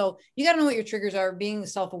up. So you got to know what your triggers are, being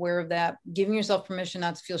self-aware of that, giving yourself permission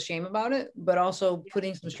not to feel shame about it, but also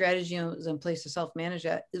putting some strategies in place to self-manage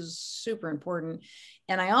that is super important.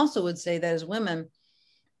 And I also would say that as women,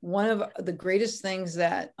 one of the greatest things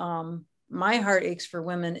that, my heart aches for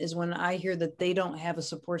women is when I hear that they don't have a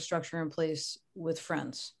support structure in place with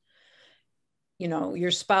friends.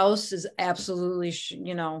 Your spouse is absolutely,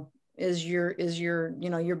 is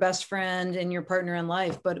your best friend and your partner in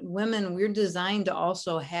life. But women, we're designed to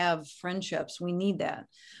also have friendships. We need that.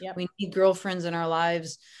 Yep. We need girlfriends in our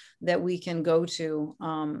lives that we can go to,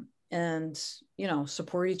 and,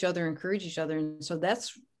 support each other, encourage each other. And so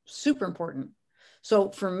that's super important.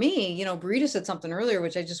 So for me, Baritta said something earlier,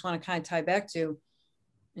 which I just want to kind of tie back to.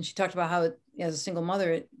 And she talked about how, as a single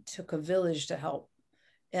mother, it took a village to help.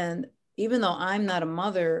 And even though I'm not a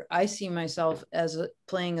mother, I see myself as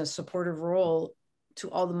playing a supportive role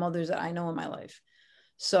to all the mothers that I know in my life.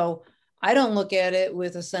 So I don't look at it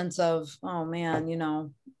with a sense of, oh man, you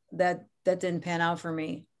know, that didn't pan out for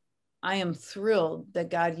me. I am thrilled that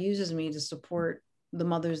God uses me to support the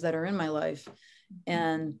mothers that are in my life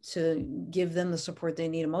and to give them the support they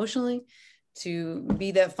need emotionally, to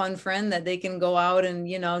be that fun friend that they can go out and,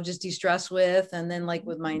 you know, just de-stress with. And then like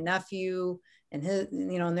with my nephew and his,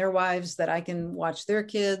 you know, and their wives, that I can watch their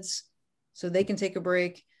kids so they can take a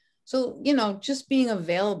break. So, you know, just being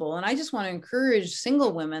available. And I just want to encourage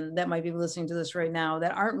single women that might be listening to this right now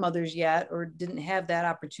that aren't mothers yet or didn't have that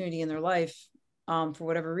opportunity in their life for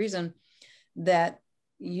whatever reason, that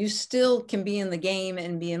you still can be in the game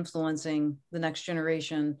and be influencing the next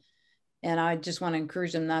generation. And I just want to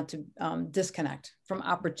encourage them not to disconnect from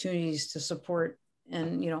opportunities to support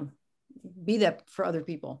and, you know, be that for other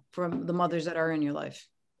people, from the mothers that are in your life.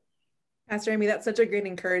 Pastor Amy, that's such a great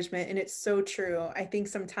encouragement. And it's so true. I think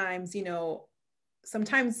sometimes, you know,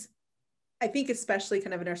 I think especially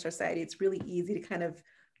kind of in our society, it's really easy to kind of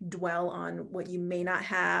dwell on what you may not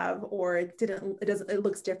have, or it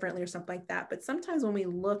looks differently or something like that. But sometimes when we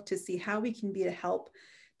look to see how we can be a help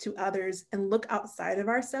to others and look outside of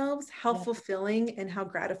ourselves, how fulfilling and how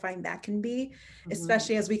gratifying that can be,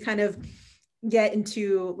 especially as we kind of get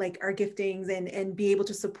into like our giftings and be able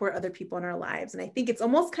to support other people in our lives. And I think it's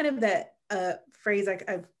almost kind of that phrase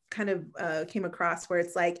I've kind of came across where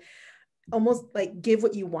it's like, almost like give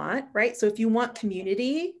what you want, right? So if you want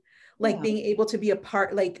community, like being able to be a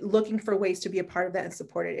part, like looking for ways to be a part of that and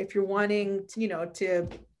support it. If you're wanting to, you know, to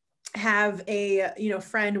have a, you know,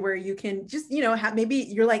 friend where you can just, you know, maybe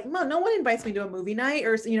you're like, no one invites me to a movie night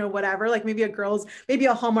or, you know, whatever, like maybe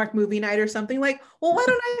a Hallmark movie night or something, like, well, why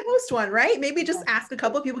don't I host one, right? Maybe just ask a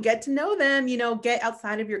couple of people, get to know them, you know, get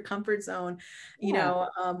outside of your comfort zone, you know,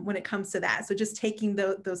 when it comes to that. So just taking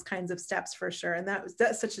those kinds of steps for sure. And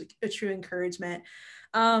that's such a true encouragement.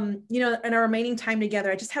 You know, in our remaining time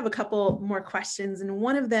together, I just have a couple more questions. And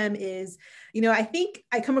one of them is, you know, I think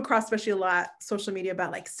I come across, especially a lot, social media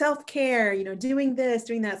about like self-care, you know, doing this,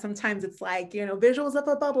 doing that. Sometimes it's like, you know, visuals of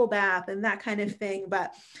a bubble bath and that kind of thing.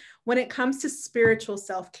 But when it comes to spiritual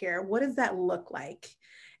self-care, what does that look like?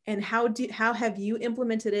 And how have you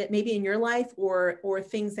implemented it maybe in your life or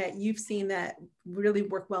things that you've seen that really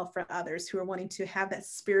work well for others who are wanting to have that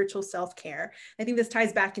spiritual self-care? I think this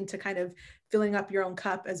ties back into kind of filling up your own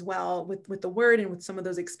cup as well with the word and with some of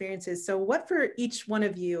those experiences. So what for each one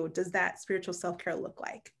of you does that spiritual self-care look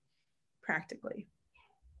like practically?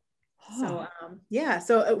 So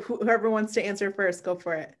so whoever wants to answer first, go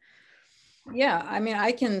for it. Yeah, I mean,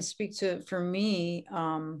 I can speak to, for me,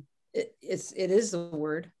 it is the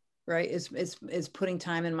word, right? It's putting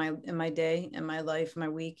time in my day, in my life, my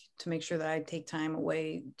week, to make sure that I take time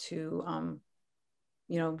away to,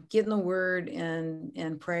 you know, get in the word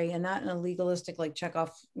and pray, and not in a legalistic, like check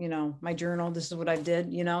off, you know, my journal, this is what I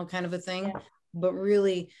did, you know, kind of a thing, but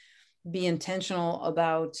really be intentional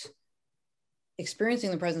about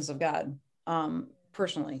experiencing the presence of God.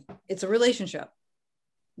 Personally, it's a relationship.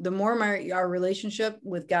 The more our relationship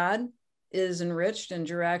with God is enriched and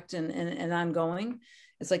direct and ongoing,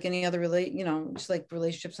 it's like any other you know, just like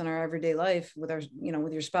relationships in our everyday life with our, you know,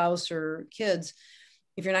 with your spouse or kids.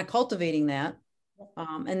 If you're not cultivating that,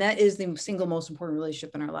 and that is the single most important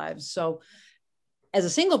relationship in our lives. So as a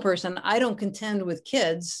single person, I don't contend with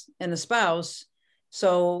kids and a spouse.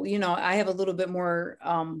 So, you know, I have a little bit more,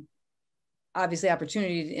 obviously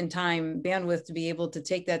opportunity in time, bandwidth to be able to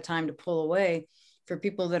take that time to pull away. For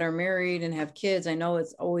people that are married and have kids, I know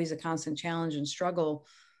it's always a constant challenge and struggle.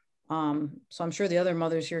 So I'm sure the other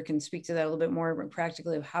mothers here can speak to that a little bit more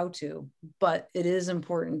practically of how to, but it is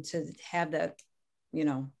important to have that, you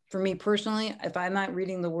know, for me personally, if I'm not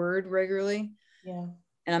reading the word regularly, and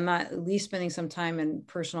I'm not at least spending some time in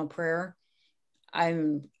personal prayer,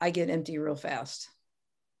 I get empty real fast.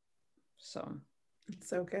 So. That's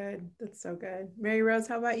so good. That's so good. Maryrose,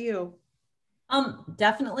 how about you?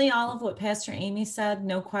 Definitely all of what Pastor Amy said,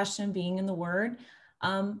 no question, being in the word.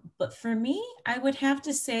 But for me, I would have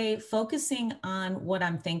to say focusing on what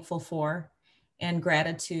I'm thankful for and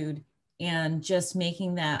gratitude, and just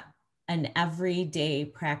making that an everyday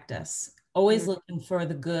practice, always looking for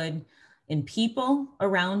the good in people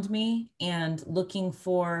around me and looking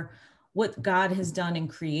for what God has done in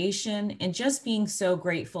creation, and just being so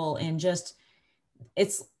grateful, and just,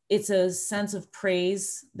 it's a sense of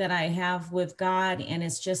praise that I have with God. And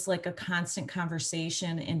it's just like a constant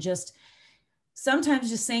conversation, and just sometimes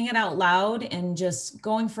just saying it out loud and just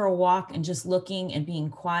going for a walk and just looking and being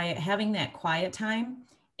quiet, having that quiet time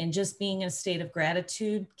and just being in a state of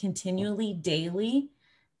gratitude continually, daily,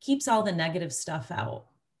 keeps all the negative stuff out.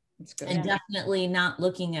 That's good. And definitely not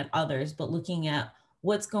looking at others, but looking at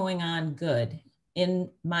what's going on good in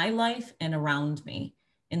my life and around me,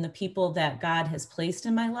 in the people that God has placed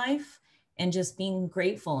in my life, and just being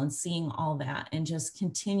grateful and seeing all that and just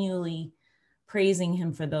continually praising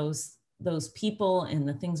him for those people and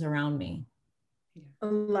the things around me. I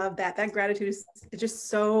love that. That gratitude is just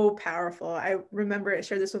so powerful. I remember I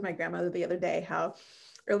shared this with my grandmother the other day, how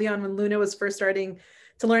early on when Luna was first starting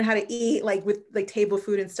to learn how to eat, like with like table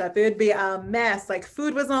food and stuff, it would be a mess. Like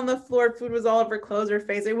food was on the floor, food was all over her clothes, her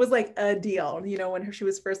face. It was like a deal, you know, when she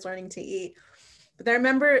was first learning to eat. But I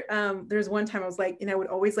remember there's one time I was like, and I would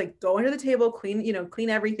always like go under the table, clean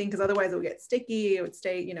everything, because otherwise it would get sticky, it would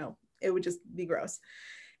stay, it would just be gross.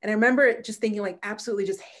 And I remember just thinking like absolutely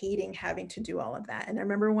just hating having to do all of that. And I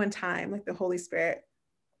remember one time like the Holy Spirit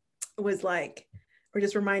was like, or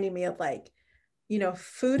just reminding me of like,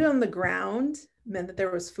 food on the ground meant that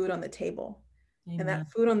there was food on the table. Amen. And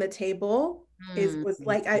that food on the table was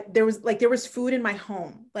like, there was food in my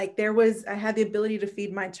home. Like I had the ability to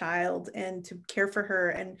feed my child and to care for her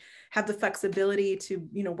and have the flexibility to,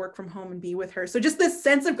 work from home and be with her. So just this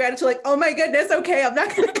sense of gratitude, like, oh my goodness, okay, I'm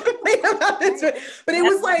not going to complain about this, but it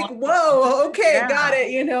was like, whoa, okay, yeah. Got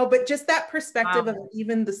it, but just that perspective of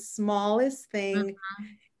even the smallest thing.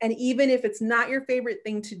 And even if it's not your favorite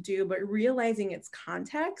thing to do, but realizing its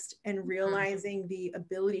context and realizing the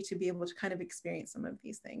ability to be able to kind of experience some of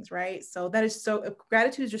these things, right? So that is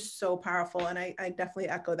gratitude is just so powerful. And I definitely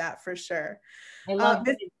echo that for sure. I love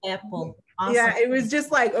the example. Awesome. Yeah, it was just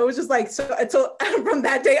like, so from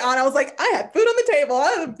that day on, I was like, I had food on the table.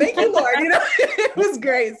 Thank you, Lord. It was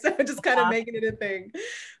great. So just kind of making it a thing.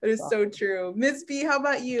 It is so true. Ms. B, how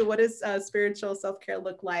about you? What does spiritual self-care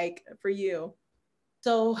look like for you?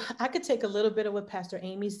 So I could take a little bit of what Pastor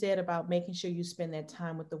Amy said about making sure you spend that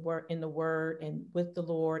time with the word and with the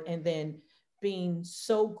Lord, and then being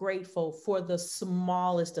so grateful for the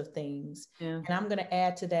smallest of things. Yeah. And I'm going to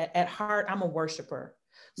add to that, at heart, I'm a worshiper.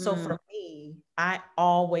 So for me, I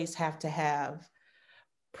always have to have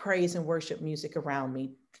praise and worship music around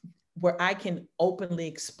me where I can openly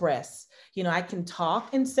express, I can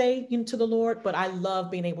talk and say to the Lord, but I love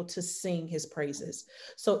being able to sing his praises.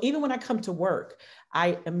 So even when I come to work,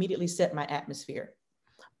 I immediately set my atmosphere.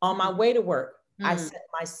 On my way to work, I set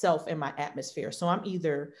myself in my atmosphere. So I'm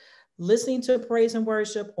either listening to praise and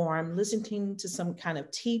worship, or I'm listening to some kind of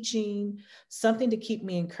teaching, something to keep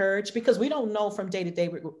me encouraged, because we don't know from day to day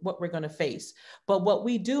what we're going to face. But what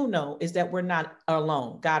we do know is that we're not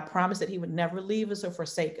alone. God promised that he would never leave us or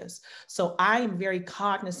forsake us. So I am very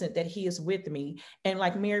cognizant that he is with me. And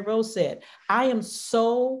like Maryrose said, I am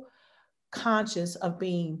so conscious of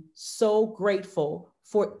being so grateful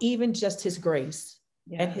for even just his grace.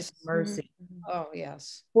 Yes. And his mercy. Oh,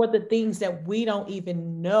 yes. For the things that we don't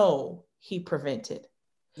even know he prevented.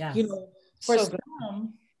 Yes. For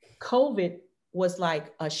some, COVID was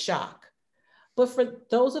like a shock. But for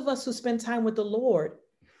those of us who spend time with the Lord,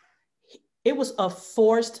 it was a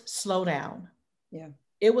forced slowdown. Yeah.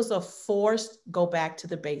 It was a forced go back to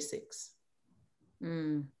the basics.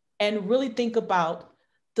 And really think about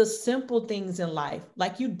the simple things in life.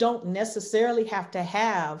 Like, you don't necessarily have to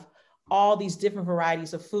have all these different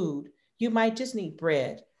varieties of food. You might just need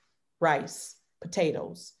bread, rice,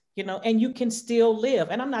 potatoes, and you can still live.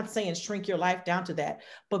 And I'm not saying shrink your life down to that,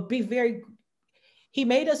 but he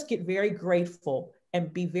made us get very grateful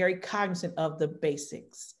and be very cognizant of the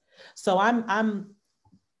basics. So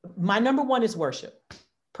my number one is worship,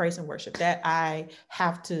 praise and worship. That I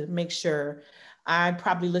have to make sure I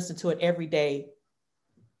probably listen to it every day,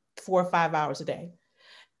 4 or 5 hours a day,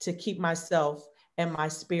 to keep myself and my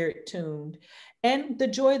spirit tuned. And the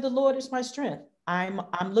joy of the Lord is my strength. I'm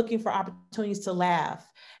looking for opportunities to laugh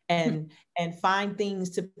and find things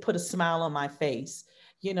to put a smile on my face.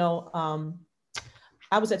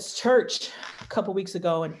 I was at church a couple of weeks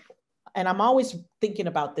ago, and I'm always thinking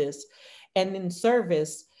about this. And in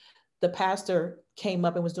service, the pastor came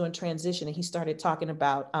up and was doing transition, and he started talking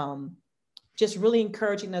about just really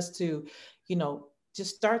encouraging us to,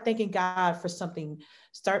 just start thanking God for something,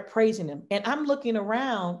 start praising him. And I'm looking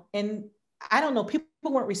around, and I don't know, people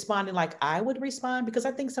weren't responding like I would respond, because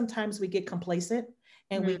I think sometimes we get complacent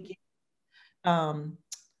and we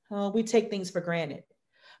take things for granted.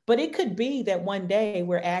 But it could be that one day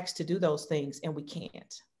we're asked to do those things and we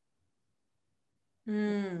can't.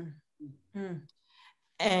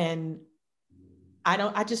 And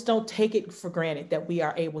I just don't take it for granted that we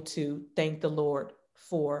are able to thank the Lord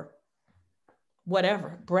for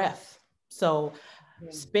whatever, breath. So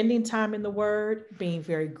spending time in the word, being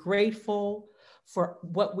very grateful for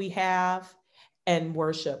what we have, and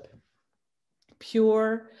worship.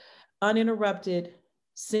 Pure, uninterrupted,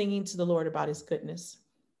 singing to the Lord about his goodness.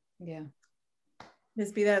 Yeah.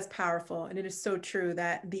 Miss B, that's powerful. And it is so true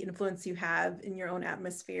that the influence you have in your own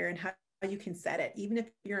atmosphere and how you can set it, even if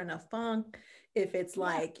you're in a funk, if it's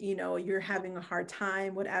like, you know, you're having a hard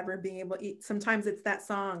time, whatever, being able to eat. Sometimes it's that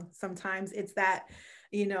song. Sometimes it's that,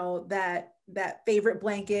 you know, that favorite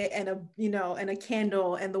blanket and a, you know, and a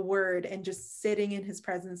candle and the word, and just sitting in his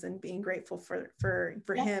presence and being grateful for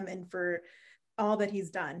him and for all that he's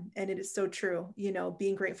done. And it is so true, you know,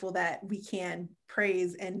 being grateful that we can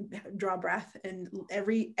praise and draw breath, and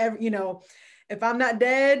every you know, if I'm not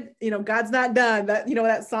dead, you know, God's not done, that, you know,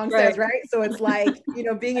 that song says, right? So it's like, you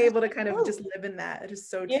know, being able to kind of just live in that, it is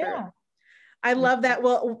so true. I love that.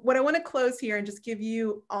 Well, what I want to close here and just give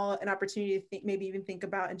you all an opportunity to think, maybe even think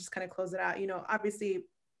about and just kind of close it out. You know, obviously,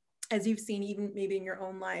 as you've seen, even maybe in your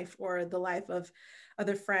own life or the life of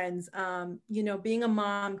other friends, you know, being a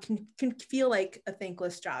mom can feel like a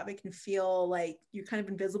thankless job. It can feel like you're kind of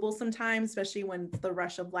invisible sometimes, especially when the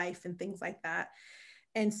rush of life and things like that.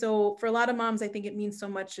 And so for a lot of moms, I think it means so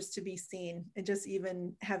much just to be seen and just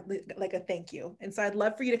even have like a thank you. And so I'd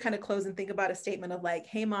love for you to kind of close and think about a statement of like,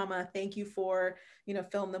 hey, mama, thank you for, you know,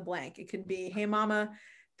 fill in the blank. It could be, hey, mama,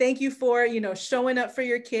 thank you for, you know, showing up for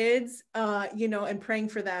your kids, you know, and praying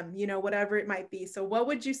for them, you know, whatever it might be. So what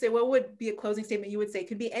would you say? What would be a closing statement you would say? It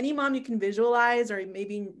could be any mom you can visualize, or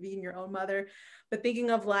maybe being your own mother, but thinking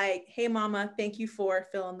of like, hey, mama, thank you for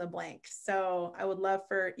fill in the blank. So I would love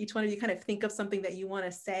for each one of you kind of think of something that you want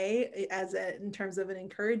to say as in terms of an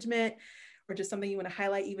encouragement, or just something you want to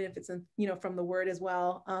highlight, even if it's, in, you know, from the word as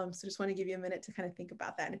well. So just want to give you a minute to kind of think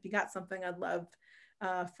about that. And if you got something, I'd love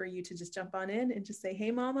for you to just jump on in and just say,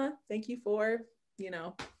 hey, mama, thank you for, you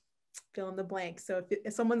know, fill in the blank. So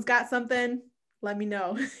if someone's got something, let me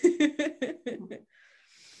know.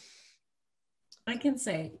 I can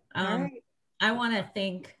say, All right. I want to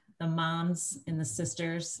thank the moms and the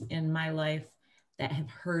sisters in my life that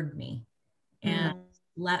have heard me and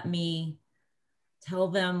let me tell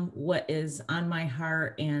them what is on my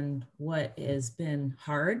heart and what has been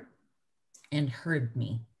hard, and heard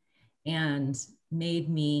me and made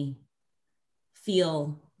me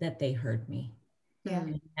feel that they heard me. Yeah.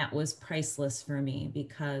 And that was priceless for me,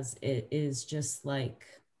 because it is just like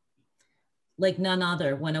none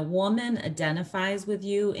other. When a woman identifies with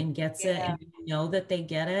you and gets it, and you know that they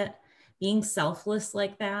get it, being selfless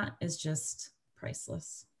like that is just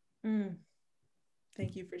priceless.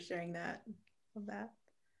 Thank you for sharing that. Love that.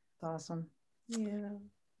 Awesome. Yeah.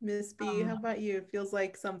 Miss B, how about you? It feels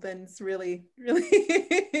like something's really, really.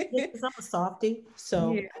 Because I'm a softie,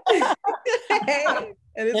 so. Yeah. Hey,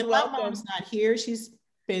 it is and my welcome. mom's not here. She's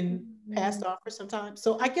been passed off for some time.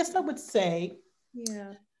 So I guess I would say,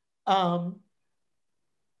 yeah,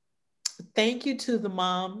 thank you to the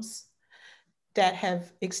moms that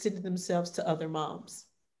have extended themselves to other moms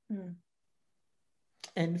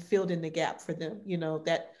and filled in the gap for them. You know,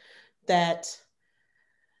 that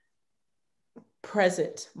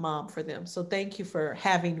present mom for them. So thank you for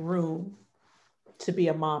having room to be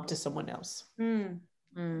a mom to someone else. Yeah.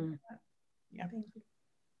 Thank you.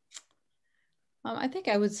 I think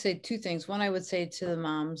I would say two things. One, I would say to the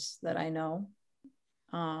moms that I know,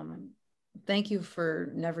 thank you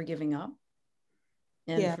for never giving up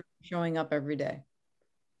and for showing up every day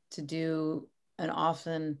to do an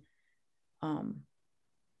often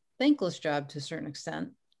thankless job to a certain extent.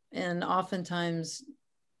 And oftentimes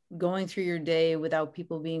going through your day without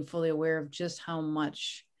people being fully aware of just how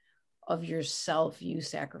much of yourself you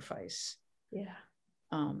sacrifice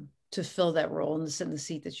to fill that role and to sit in the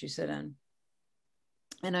seat that you sit in.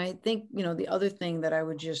 And I think, you know, the other thing that I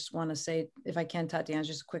would just want to say, if I can, Tatiana,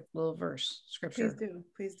 just a quick little verse, scripture.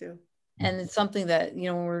 Please do. And it's something that,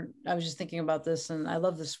 you know, I was just thinking about this, and I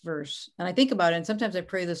love this verse, and I think about it. And sometimes I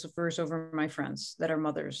pray this verse over my friends that are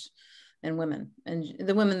mothers and women, and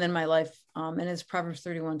the women in my life. And it's Proverbs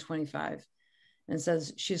 31:25. And it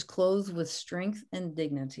says, she's clothed with strength and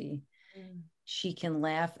dignity. She can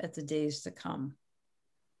laugh at the days to come.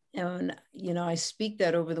 And, you know, I speak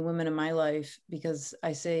that over the women in my life because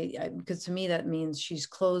because to me, that means she's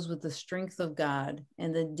clothed with the strength of God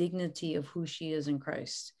and the dignity of who she is in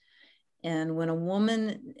Christ. And when a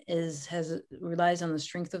woman relies on the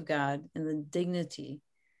strength of God and the dignity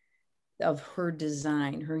of her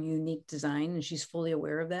design, her unique design, and she's fully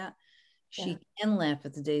aware of that, she can laugh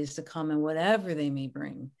at the days to come and whatever they may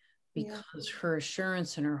bring, because her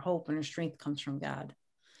assurance and her hope and her strength comes from God.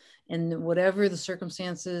 And whatever the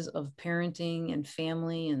circumstances of parenting and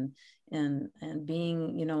family and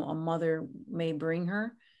being, you know, a mother may bring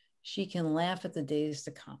her, she can laugh at the days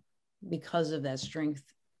to come because of that strength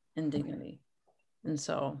and dignity. And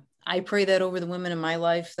so I pray that over the women in my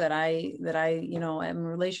life that I, you know, am in a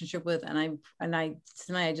relationship with, and I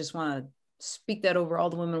tonight I just want to speak that over all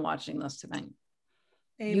the women watching this tonight.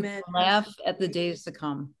 Amen. You can laugh at the days to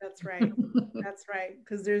come. That's right. That's right.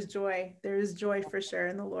 Because there's joy. There is joy for sure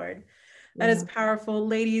in the Lord. That is powerful,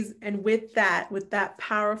 ladies. And with that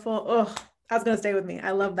powerful, I was going to stay with me.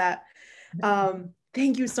 I love that.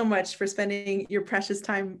 Thank you so much for spending your precious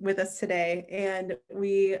time with us today. And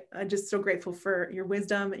we are just so grateful for your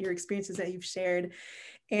wisdom, your experiences that you've shared.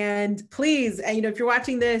 And please, if you're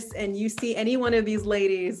watching this and you see any one of these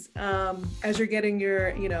ladies, as you're getting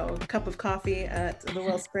your, cup of coffee at the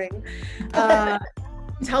Wellspring,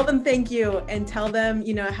 tell them thank you and tell them,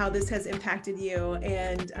 how this has impacted you,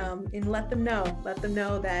 and let them know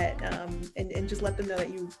that, and just let them know that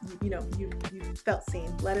you felt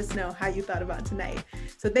seen. Let us know how you thought about tonight.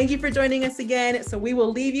 So thank you for joining us again. So we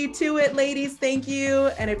will leave you to it, ladies. Thank you.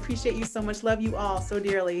 And I appreciate you so much. Love you all so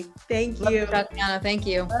dearly. Thank you. Tatiana, thank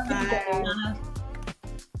you. Bye.